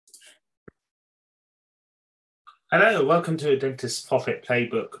Hello, welcome to the Dentist Profit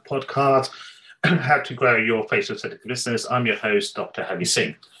Playbook podcast, How to Grow Your Facial Aesthetic Business. I'm your host, Dr. Hari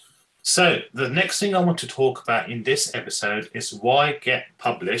Singh. So the next thing I want to talk about in this episode is why get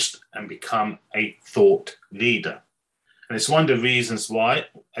published and become a thought leader. And it's one of the reasons why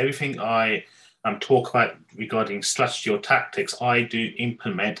everything I talk about regarding strategy or tactics, I do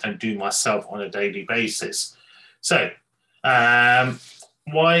implement and do myself on a daily basis. So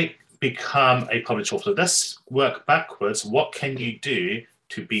why become a published author? Let's work backwards. What can you do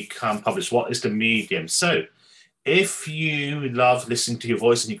to become published? What is the medium? So if you love listening to your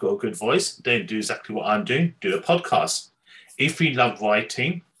voice and you've got a good voice, then do exactly what I'm doing, do a podcast. If you love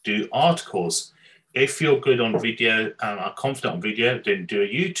writing, do articles. If you're good on video and are confident on video, then do a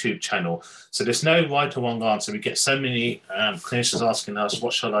YouTube channel. So there's no right or wrong answer. We get so many clinicians asking us,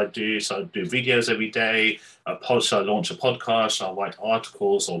 what shall I do? So I do videos every day. Shall I launch a podcast? Shall I write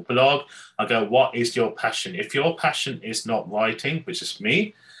articles or blog? I go, what is your passion? If your passion is not writing, which is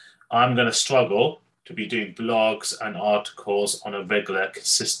me, I'm going to struggle to be doing blogs and articles on a regular,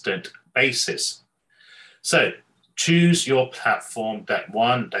 consistent basis. So choose your platform, that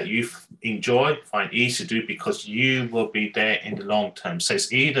you enjoy, find easy to do, because you will be there in the long term. So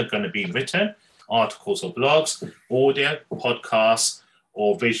it's either going to be written, articles or blogs, audio, podcasts,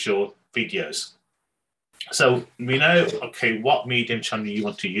 or visual videos. So we know, okay, what medium channel you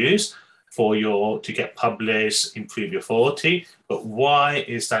want to use to get published, improve your authority, but why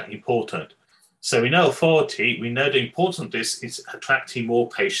is that important? So we know authority, we know the importance of this is attracting more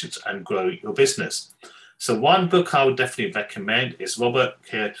patients and grow your business. So one book I would definitely recommend is Robert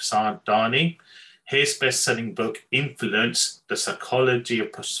Cialdini. His best-selling book, Influence, The Psychology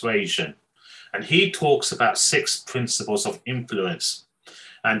of Persuasion. And he talks about 6 principles of influence.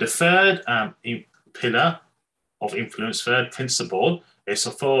 And the third pillar of influence, third principle, is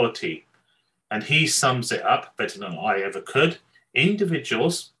authority. And he sums it up better than I ever could.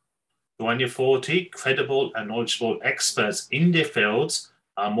 Individuals who are in authority, credible and knowledgeable experts in their fields,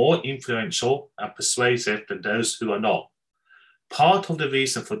 are more influential and persuasive than those who are not. Part of the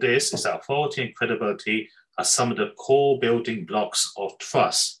reason for this is that authority and credibility are some of the core building blocks of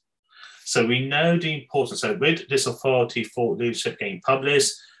trust. So we know the importance. So with this authority for leadership getting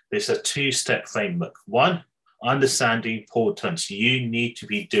published, there's a 2-step framework. One, understand the importance. You need to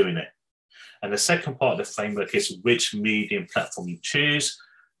be doing it. And the second part of the framework is which medium platform you choose: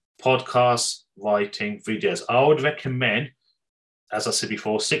 podcasts, writing, videos. I would recommend, as I said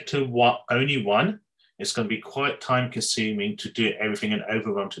before, stick to only one. It's going to be quite time consuming to do everything and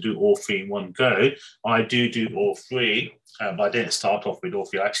overrun to do all 3 in one go. I do all 3, but I didn't start off with all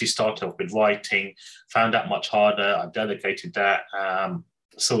 3. I actually started off with writing, found that much harder. I delegated that,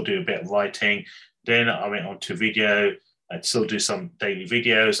 still do a bit of writing. Then I went on to video. I'd still do some daily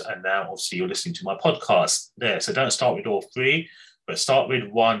videos. And now obviously you're listening to my podcast there. So don't start with all 3, but start with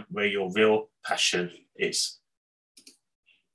one where your real passion is.